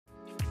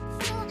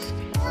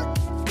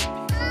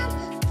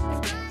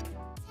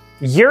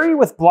Yuri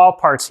with Blau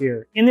Parts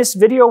here. In this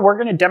video, we're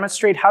going to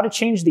demonstrate how to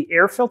change the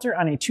air filter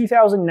on a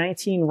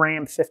 2019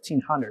 Ram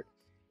 1500.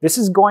 This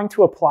is going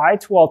to apply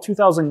to all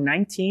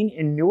 2019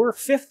 and newer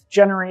 5th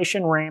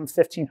generation Ram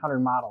 1500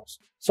 models.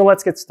 So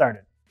let's get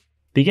started.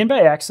 Begin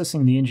by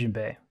accessing the engine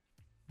bay.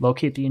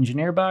 Locate the engine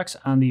airbox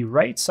on the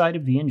right side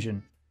of the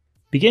engine.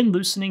 Begin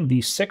loosening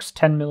the 6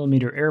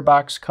 10mm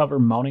airbox cover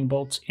mounting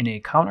bolts in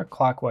a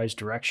counterclockwise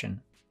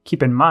direction.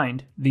 Keep in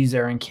mind, these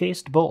are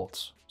encased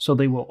bolts, so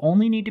they will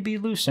only need to be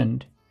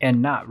loosened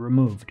and not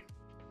removed.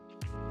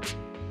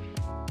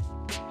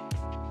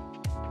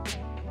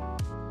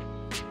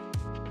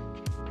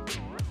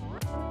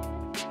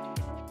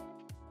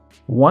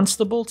 Once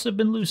the bolts have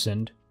been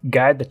loosened,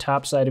 guide the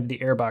top side of the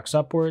airbox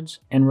upwards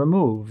and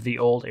remove the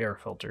old air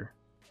filter.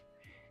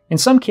 In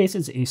some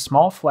cases, a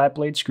small flat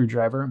blade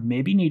screwdriver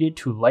may be needed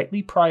to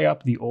lightly pry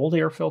up the old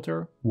air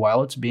filter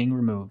while it's being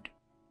removed.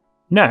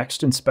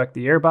 Next, inspect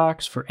the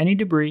airbox for any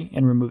debris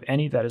and remove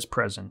any that is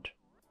present.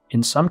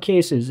 In some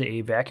cases,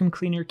 a vacuum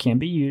cleaner can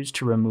be used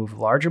to remove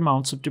large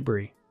amounts of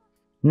debris.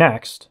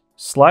 Next,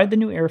 slide the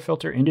new air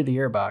filter into the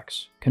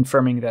airbox,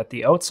 confirming that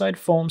the outside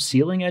foam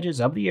sealing edges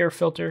of the air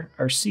filter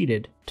are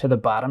seated to the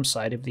bottom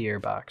side of the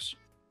airbox.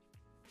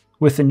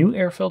 With the new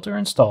air filter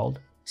installed,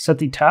 set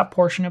the top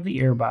portion of the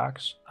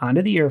airbox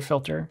onto the air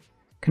filter,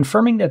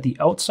 confirming that the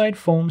outside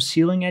foam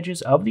sealing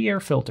edges of the air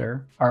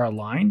filter are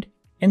aligned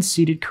and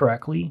seated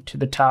correctly to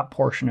the top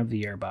portion of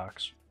the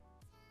airbox.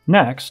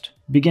 Next,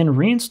 begin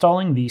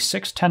reinstalling the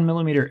 6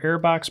 10mm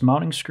airbox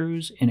mounting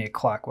screws in a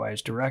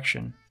clockwise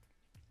direction.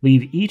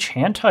 Leave each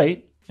hand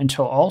tight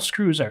until all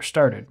screws are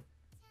started.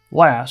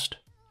 Last,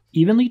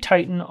 evenly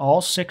tighten all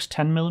 6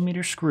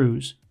 10mm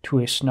screws to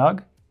a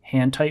snug,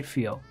 hand-tight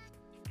feel.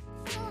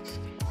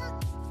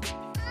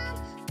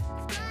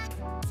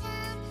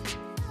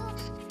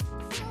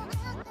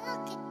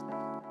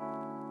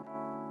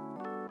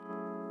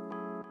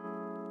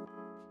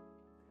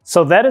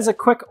 So that is a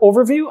quick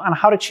overview on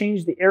how to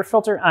change the air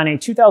filter on a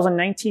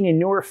 2019 and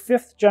newer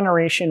 5th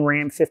generation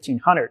Ram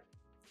 1500.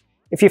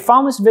 If you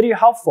found this video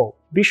helpful,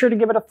 be sure to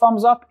give it a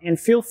thumbs up and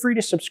feel free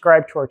to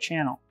subscribe to our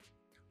channel.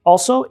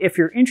 Also, if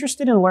you're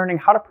interested in learning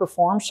how to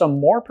perform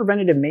some more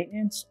preventative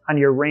maintenance on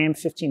your Ram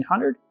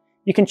 1500,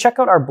 you can check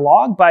out our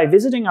blog by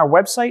visiting our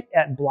website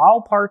at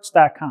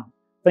blauparts.com.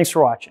 Thanks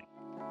for watching.